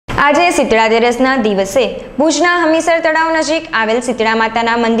આજે શીતળા તેરસના દિવસે ભુજના હમીસર તળાવ નજીક આવેલ શીતળા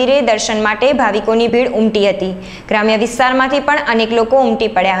માતાના મંદિરે દર્શન માટે ભાવિકોની ભીડ ઉમટી હતી। ગ્રામ્ય વિસ્તારમાંથી પણ અનેક લોકો ઉમટી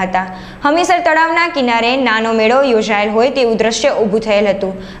પડ્યા હતા। હમીસર તળાવના કિનારે નાનો મેળો યોજાયેલ હોય તેવું દ્રશ્ય ઊભું થયેલ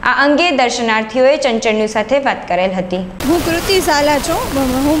હતું। આ અંગે દર્શનાર્થીઓએ ચંચળ ન્યૂઝ સાથે વાત કરેલ હતી। હું કૃતિ ઝાલા છું।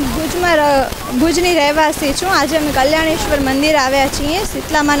 હું ભુજની રહેવાસી છું। આજે અમે કલ્યાણેશ્વર મંદિર આવ્યા છીએ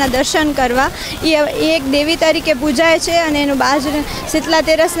શીતળામાના દર્શન કરવા। એ એક દેવી તરીકે પૂજાય છે અને એનું બાજુ શીતળા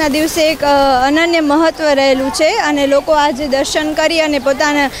તેરસના દિવસે એક અનન્ય મહત્વ રહેલું છે અને લોકો આજે દર્શન કરી અને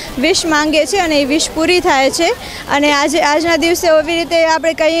પોતાના વિશ માંગે છે અને એ વિશ પૂરી થાય છે। અને આજના દિવસે એવી રીતે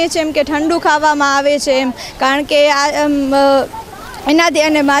આપણે કહીએ છીએ એમ કે ઠંડુ ખાવામાં આવે છે એમ, કારણ કે એનાથી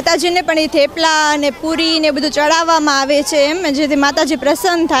અને માતાજીને પણ એ થેપલા અને પૂરી ને બધું ચડાવવામાં આવે છે એમ, જેથી માતાજી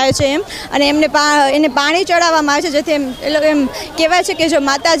પ્રસન્ન થાય છે એમ। અને એને પાણી ચડાવવામાં આવે છે, જેથી એમ કહેવાય છે કે જો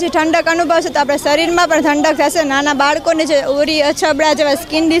માતાજી ઠંડક અનુભવશે તો આપણા શરીરમાં પણ ઠંડક થશે। નાના બાળકોને જે ઓરી અછબડા જેવા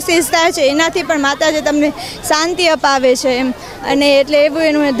સ્કિન ડિસીઝ થાય છે એનાથી પણ માતાજી તમને શાંતિ અપાવે છે એમ। અને એટલે એવું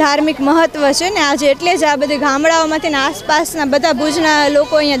એનું ધાર્મિક મહત્ત્વ છે ને આજે એટલે જ આ બધી ગામડાઓમાંથી ને આસપાસના બધા ભુજના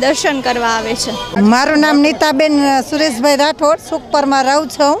લોકો અહીંયા દર્શન કરવા આવે છે। મારું નામ નીતાબેન સુરેશભાઈ રાઠોડ સુખપરમાં રહું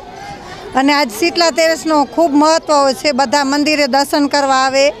છું અને આજ શીતળા તેરસનો ખૂબ મહત્ત્વ હોય છે। બધા મંદિરે દર્શન કરવા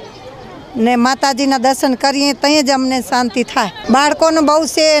આવે ને માતાજીના દર્શન કરીએ ત્યાં જ અમને શાંતિ થાય। બાળકોનું બહુ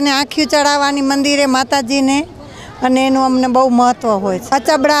છે અને આંખિયું ચડાવવાની મંદિરે માતાજીને, અને એનું અમને બહુ મહત્ત્વ હોય છે।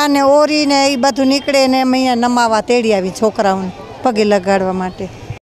 અચબડા ને ઓરી ને એ બધું નીકળે ને અમે અહીંયા નમાવા તેડી આવી છોકરાઓને પગે લગાડવા માટે।